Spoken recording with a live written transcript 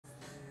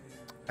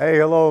Hey,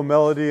 hello,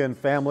 Melody and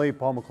family.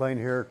 Paul McLean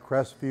here,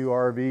 Crestview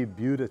RV,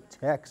 Buda,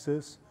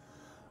 Texas.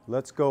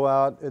 Let's go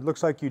out. It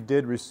looks like you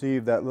did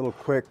receive that little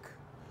quick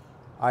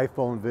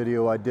iPhone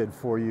video I did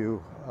for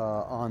you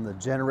on the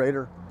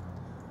generator.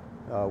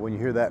 When you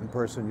hear that in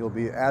person, you'll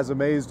be as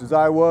amazed as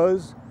I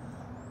was.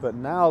 But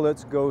now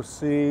let's go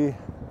see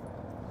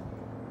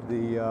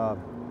the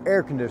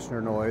air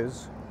conditioner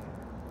noise.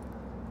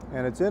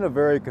 And it's in a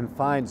very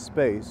confined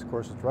space. Of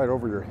course, it's right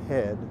over your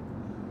head.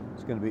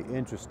 It's going to be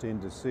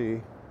interesting to see.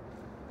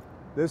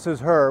 This is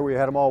her. We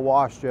had them all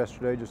washed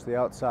yesterday, just the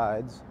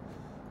outsides.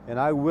 And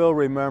I will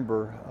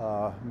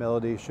remember,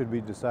 Melody, should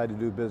we decide to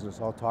do business,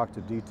 I'll talk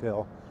to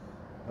detail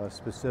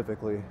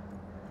specifically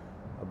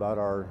about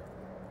our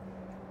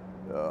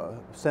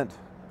scent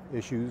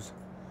issues,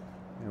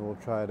 and we'll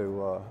try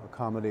to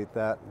accommodate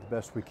that as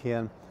best we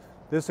can.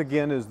 This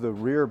again is the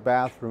rear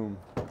bathroom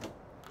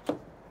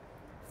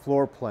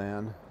floor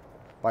plan.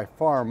 By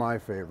far my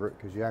favorite,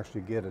 because you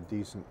actually get a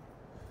decent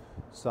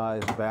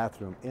sized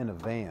bathroom in a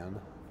van,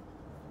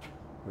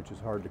 which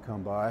is hard to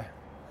come by.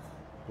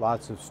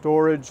 Lots of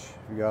storage.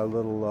 You got a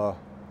little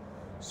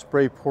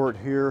spray port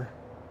here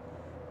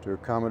to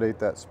accommodate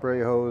that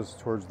spray hose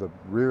towards the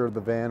rear of the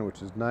van,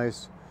 which is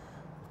nice.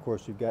 Of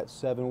course, you've got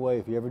 7-way.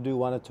 If you ever do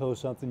want to tow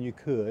something, you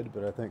could,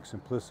 but I think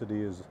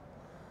simplicity is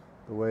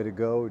the way to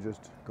go.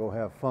 Just go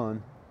have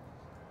fun.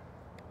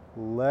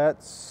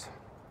 Let's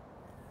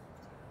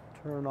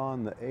turn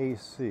on the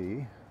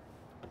AC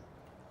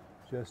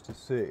just to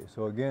see.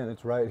 So again,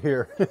 it's right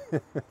here.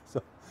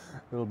 So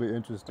it'll be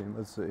interesting.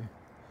 Let's see.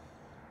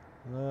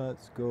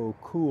 Let's go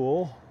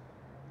cool.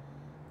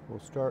 We'll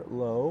start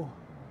low.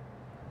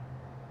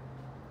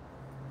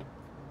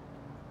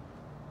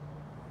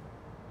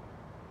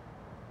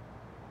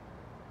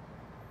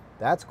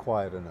 That's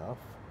quiet enough.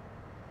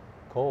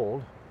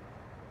 Cold.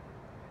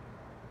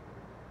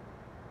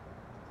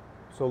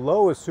 So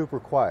low is super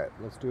quiet.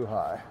 Let's do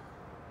high.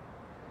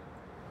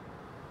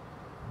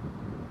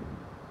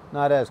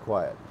 Not as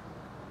quiet.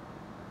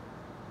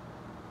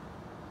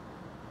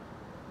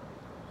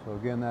 So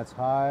again, that's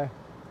high,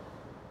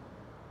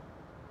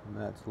 and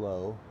that's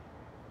low.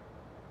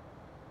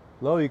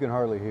 Low you can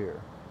hardly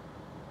hear.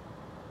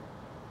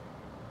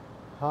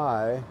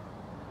 High,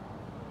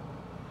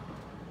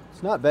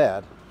 it's not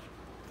bad.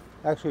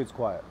 Actually, it's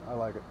quiet. I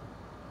like it.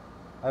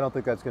 I don't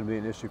think that's going to be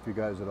an issue for you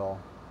guys at all.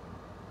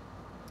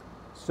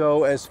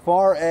 So as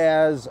far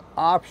as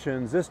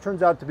options, this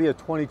turns out to be a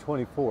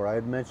 2024. I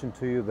had mentioned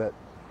to you that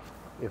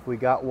if we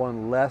got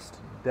one less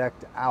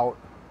decked out,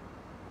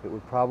 it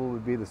would probably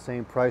be the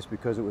same price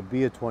because it would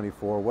be a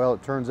 24. Well,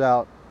 it turns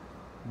out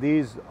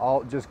these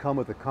all just come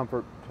with a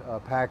comfort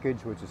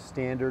package, which is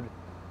standard.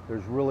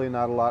 There's really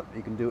not a lot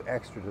you can do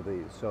extra to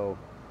these. So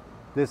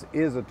this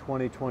is a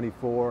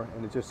 2024,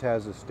 and it just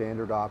has the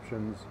standard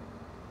options.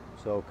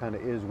 So kind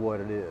of is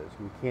what it is.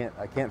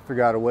 I can't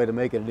figure out a way to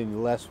make it any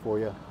less for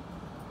you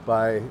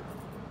by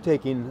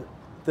taking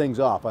things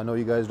off. I know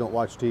you guys don't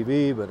watch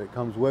TV, but it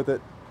comes with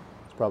it.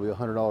 It's probably a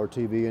 $100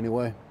 TV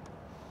anyway.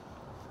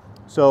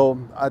 So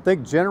I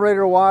think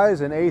generator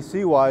wise and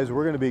AC wise,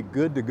 we're going to be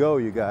good to go,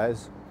 you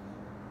guys.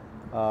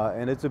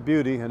 And it's a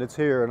beauty, and it's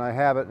here, and I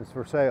have it, and it's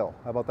for sale.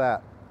 How about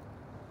that?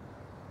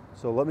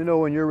 So let me know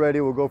when you're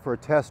ready. We'll go for a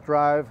test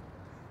drive.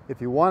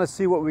 If you want to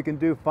see what we can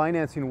do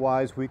financing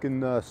wise, we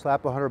can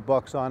slap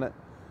 $100 on it,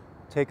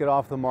 take it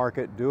off the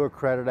market, do a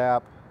credit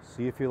app,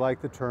 see if you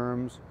like the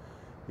terms.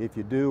 If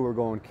you do, we're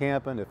going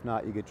camping. If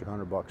not, you get your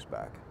 $100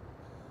 back.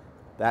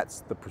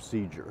 That's the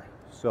procedure.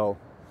 So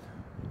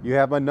you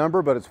have my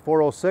number, but it's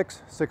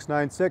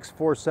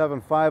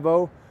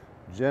 406-696-4750.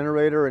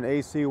 Generator and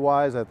AC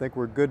wise, I think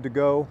we're good to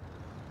go.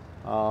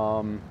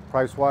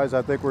 Price wise,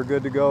 I think we're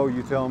good to go.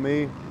 You tell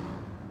me.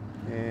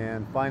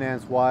 And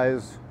finance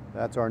wise,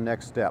 that's our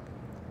next step.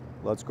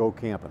 Let's go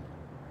camping.